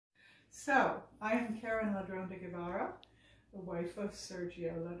So, I am Karen Lauren de Guevara, the wife of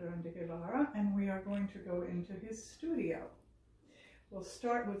Sergio Lauren de Guevara, and we are going to go into his studio. We'll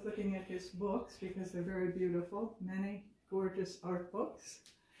start with looking at his books because they're very beautiful, many gorgeous art books.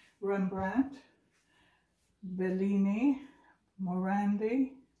 Rembrandt, Bellini,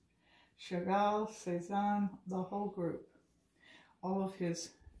 Morandi, Chagall, Cézanne, the whole group, all of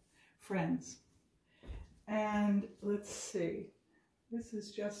his friends. And let's see, this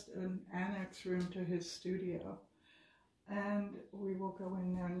is just an annex room to his studio. And we will go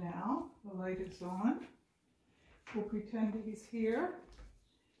in there now. The light is on. We'll pretend he's here.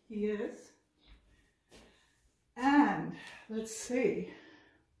 He is. And let's see.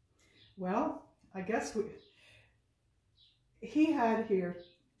 Well, I guess he had here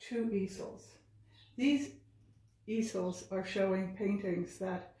 2 easels. These easels are showing paintings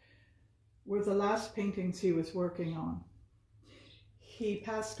that were the last paintings he was working on. He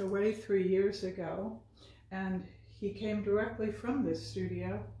passed away 3 years ago, and he came directly from this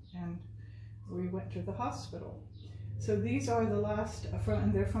studio, and we went to the hospital. So these are the last,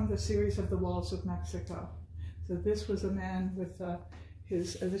 and they're from the series of the Walls of Mexico. So this was a man with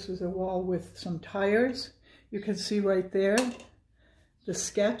this was a wall with some tires. You can see right there the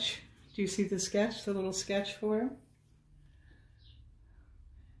sketch. Do you see the sketch, the little sketch for him?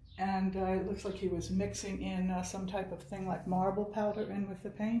 And it looks like he was mixing in some type of thing like marble powder in with the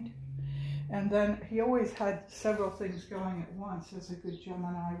paint. And then he always had several things going at once, as a good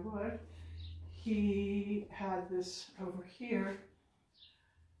Gemini would. He had this over here,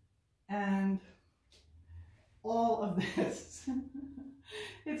 and all of this.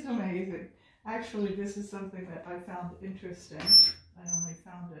 It's amazing. Actually, this is something that I found interesting. I only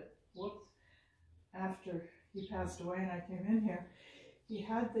found it, whoops, after he passed away and I came in here. He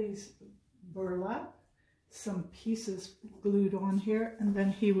had these burlap, some pieces glued on here, and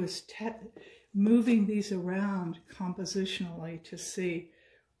then he was moving these around compositionally to see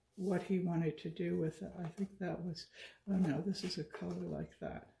what he wanted to do with it. I think that was, oh no, this is a color like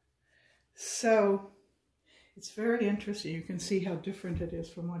that. So it's very interesting. You can see how different it is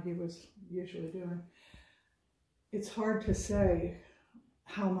from what he was usually doing. It's hard to say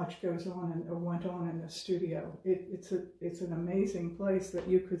how much goes on or went on in the studio. It's an amazing place that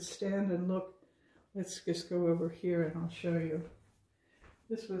you could stand and look. Let's just go over here and I'll show you.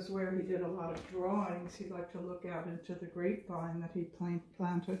 This was where he did a lot of drawings. He liked to look out into the grapevine that he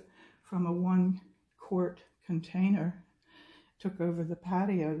planted from a 1-quart container. Took over the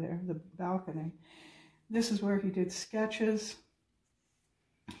patio there, the balcony. This is where he did sketches.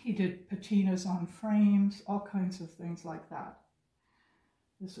 He did patinas on frames, all kinds of things like that.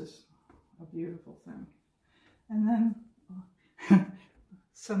 This is a beautiful thing. And then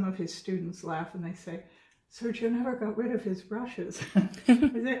students laugh and they say, Sergio never got rid of his brushes. He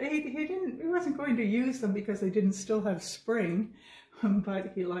wasn't going to use them because they didn't still have spring,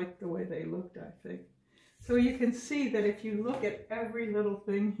 but he liked the way they looked, I think. So you can see that if you look at every little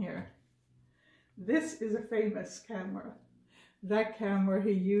thing here, this is a famous camera. That camera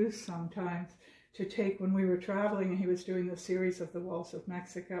he used sometimes to take when we were traveling and he was doing the series of the Walls of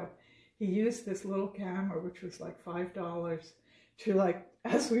Mexico. He used this little camera, which was like $5, to, like,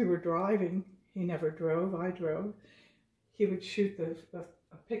 as we were driving, he never drove, I drove, he would shoot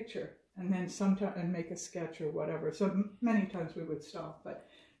a picture and then sometime and make a sketch or whatever. So many times we would stop, but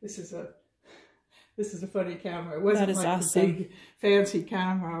this is a funny camera. It wasn't like awesome. A big fancy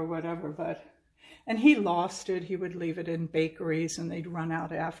camera or whatever, and he lost it. He would leave it in bakeries and they'd run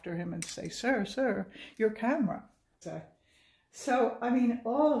out after him and say, sir, your camera. So, I mean,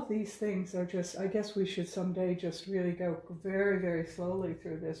 all of these things are just, I guess we should someday just really go very, very slowly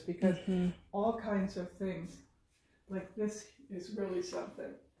through this because all kinds of things, like this is really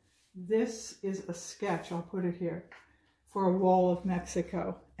something. This is a sketch, I'll put it here, for a wall of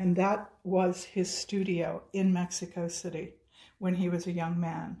Mexico. And that was his studio in Mexico City when he was a young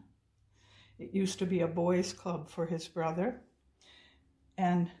man. It used to be a boys' club for his brother.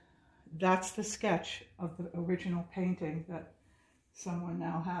 And that's the sketch of the original painting that someone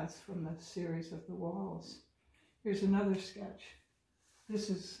now has from the series of the walls. Here's another sketch. This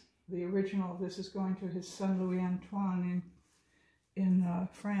is the original. This is going to his son Louis Antoine in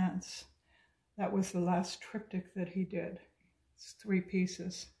France. That was the last triptych that he did. It's 3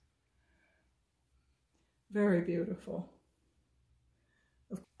 pieces. Very beautiful.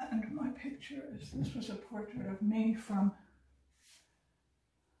 And my picture is, this was a portrait of me from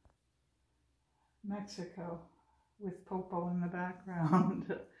Mexico with Popo in the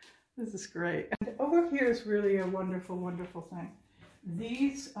background. This is great. And over here is really a wonderful, wonderful thing.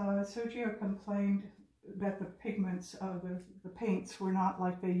 These, Sergio complained that the pigments of the paints were not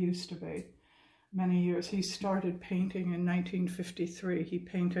like they used to be. Many years. He started painting in 1953. He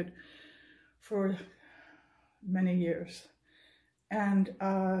painted for many years. And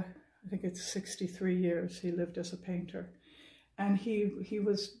I think it's 63 years he lived as a painter. And he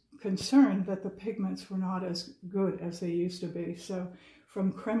was concerned that the pigments were not as good as they used to be. So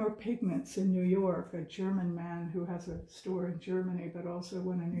from Kremer Pigments in New York, a German man who has a store in Germany, but also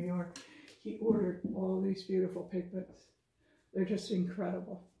one in New York, he ordered all these beautiful pigments. They're just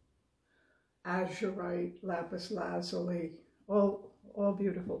incredible. Azurite, lapis lazuli, all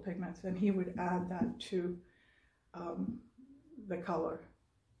beautiful pigments. And he would add that to the color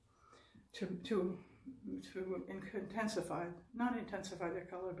to intensify, not intensify the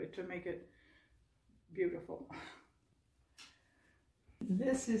color, but to make it beautiful.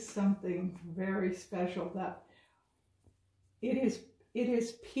 This is something very special that it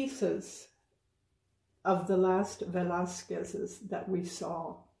is pieces of the last Velázquez's that we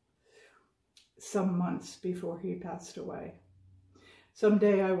saw some months before he passed away.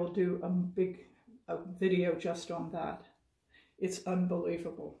 Someday I will do a video just on that. It's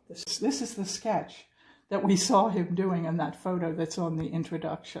unbelievable. This is the sketch that we saw him doing in that photo that's on the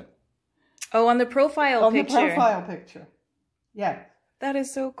introduction. Oh, on the profile picture. On the profile picture. Yeah. That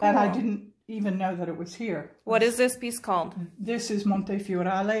is so cool. And I didn't even know that it was here. What is this piece called? This is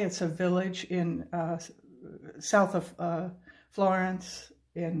Montefiorale. It's a village in south of Florence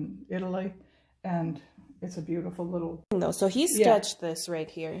in Italy. And it's a beautiful little... No, so he sketched this right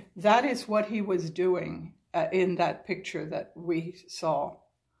here. That is what he was doing in that picture that we saw.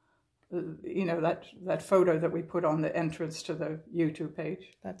 You know, that photo that we put on the entrance to the YouTube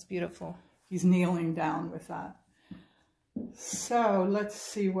page. That's beautiful. He's kneeling down with that. So let's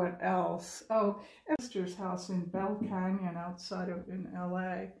see what else. Oh, Esther's house in Bell Canyon outside of in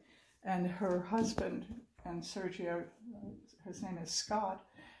LA, and her husband and Sergio, his name is Scott,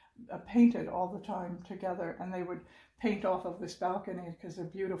 painted all the time together, and they would paint off of this balcony because they're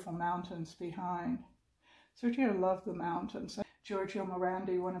beautiful mountains behind. Sergio loved the mountains. Giorgio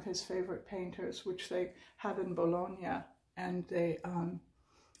Morandi, one of his favorite painters, which they have in Bologna, and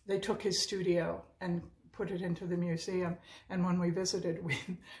they took his studio and put it into the museum. And when we visited,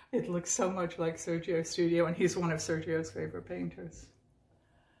 it looked so much like Sergio's studio, and he's one of Sergio's favorite painters.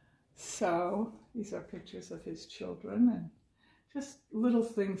 So these are pictures of his children and just little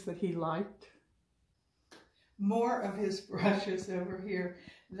things that he liked. More of his brushes over here.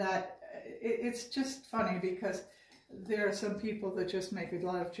 That it's just funny because there are some people that just make a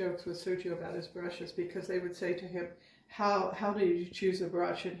lot of jokes with Sergio about his brushes, because they would say to him, how did you choose a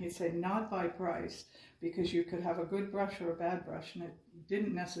brush? And he'd say, not by price, because you could have a good brush or a bad brush, and it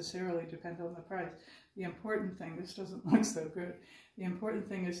didn't necessarily depend on the price. The important thing, this doesn't look so good, the important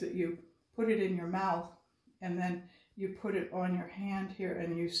thing is that you put it in your mouth, and then you put it on your hand here,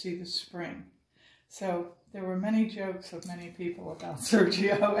 and you see the spring. So there were many jokes of many people about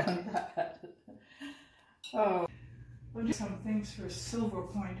Sergio and that. Oh, some things for silver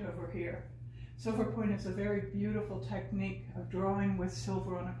point over here. Silver point is a very beautiful technique of drawing with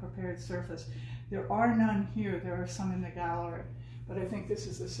silver on a prepared surface. There are none here. There are some in the gallery, but I think this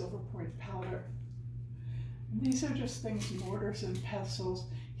is the silver point powder. And these are just things, mortars and pestles.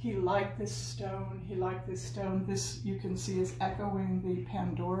 He liked this stone. He liked this stone. This, you can see, is echoing the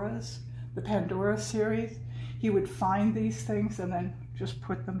Pandora series. He would find these things and then just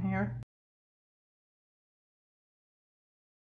put them here.